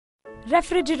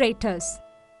Refrigerators.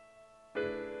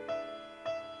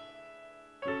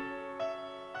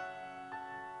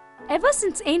 Ever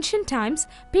since ancient times,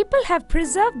 people have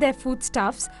preserved their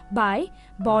foodstuffs by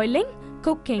boiling,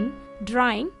 cooking,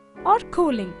 drying, or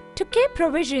cooling. To keep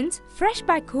provisions fresh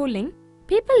by cooling,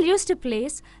 people used to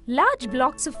place large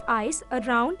blocks of ice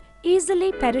around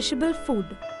easily perishable food.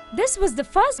 This was the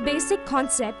first basic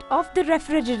concept of the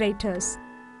refrigerators.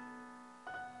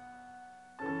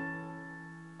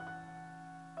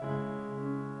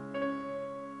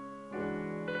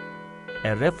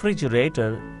 A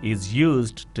refrigerator is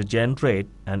used to generate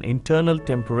an internal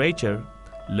temperature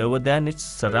lower than its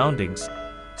surroundings,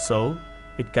 so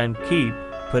it can keep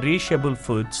perishable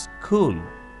foods cool.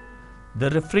 The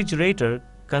refrigerator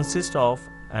consists of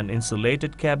an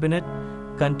insulated cabinet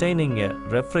containing a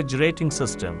refrigerating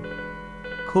system.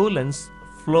 Coolants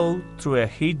flow through a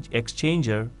heat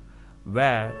exchanger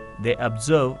where they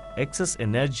absorb excess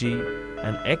energy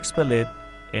and expel it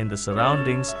in the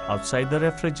surroundings outside the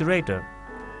refrigerator.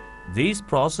 These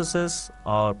processes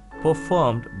are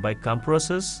performed by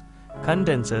compressors,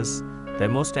 condensers,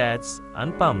 thermostats,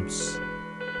 and pumps.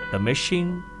 The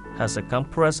machine has a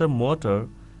compressor motor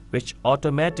which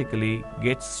automatically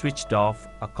gets switched off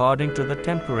according to the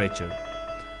temperature.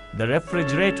 The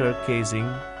refrigerator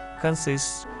casing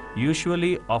consists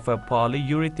usually of a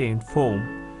polyurethane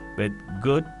foam with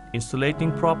good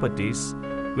insulating properties,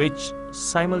 which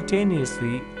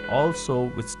simultaneously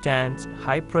also withstands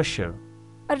high pressure.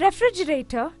 A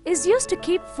refrigerator is used to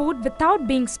keep food without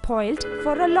being spoiled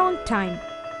for a long time.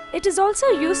 It is also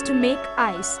used to make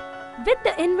ice. With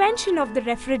the invention of the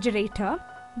refrigerator,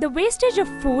 the wastage of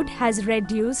food has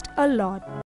reduced a lot.